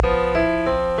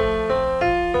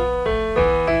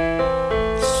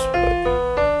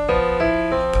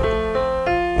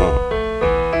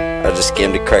just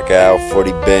scammed the cracker out,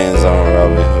 40 bands on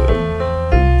Robin Hood.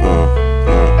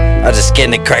 I just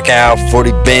scammed the cracker out,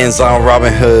 40 bands on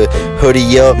Robin Hood.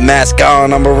 Hoodie up, mask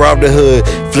on, I'ma rob the hood.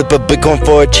 Flip a Bitcoin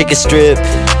for a chicken strip.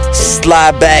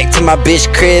 Slide back to my bitch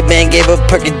crib and gave her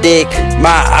perky dick.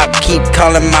 My op keep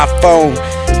calling my phone.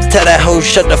 Tell that hoe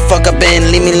shut the fuck up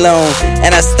and leave me alone.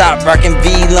 And I stopped rocking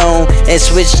V-Lone and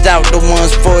switched out the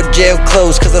ones for jail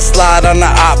clothes, cause I slide on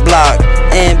the op block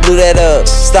and blew that up.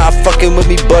 Stop fucking with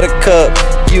me, buttercup.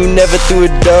 You never threw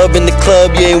a dub in the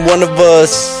club, you ain't one of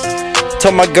us.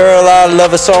 Told my girl I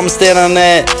love her, so I'ma stand on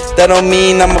that. That don't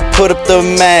mean I'ma put up the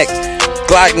Mac.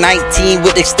 Glock 19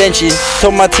 with extension.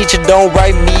 Told my teacher don't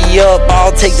write me up,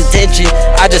 I'll take detention.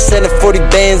 I just sent her 40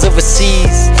 bands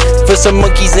overseas for some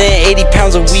monkeys and 80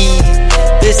 pounds of weed.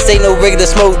 This ain't no regular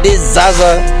smoke, this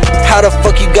Zaza. How the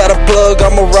fuck you got a plug?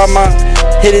 I'ma rob my.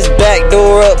 Hit his back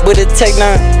door up with a Tech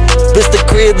 9. Blitz the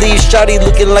crib, leave shawty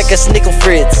looking like a Snickle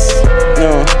Fritz.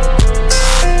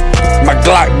 My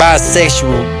Glock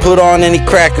bisexual. Put on any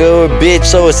cracker or bitch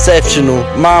so exceptional.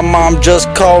 My mom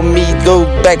just called me, go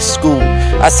back to school.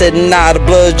 I said nah, the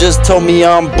blood just told me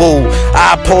I'm bull.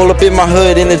 I pull up in my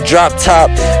hood in a drop top.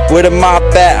 With a mop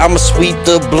at, I'ma sweep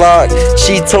the block.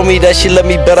 She told me that she love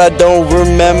me, but I don't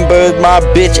remember. My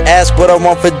bitch asked what I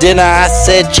want for dinner. I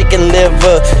said chicken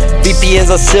liver.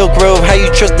 VPNs on Silk Road. How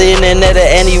you trust the internet or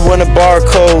any one of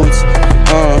barcodes?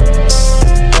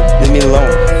 Leave me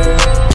alone.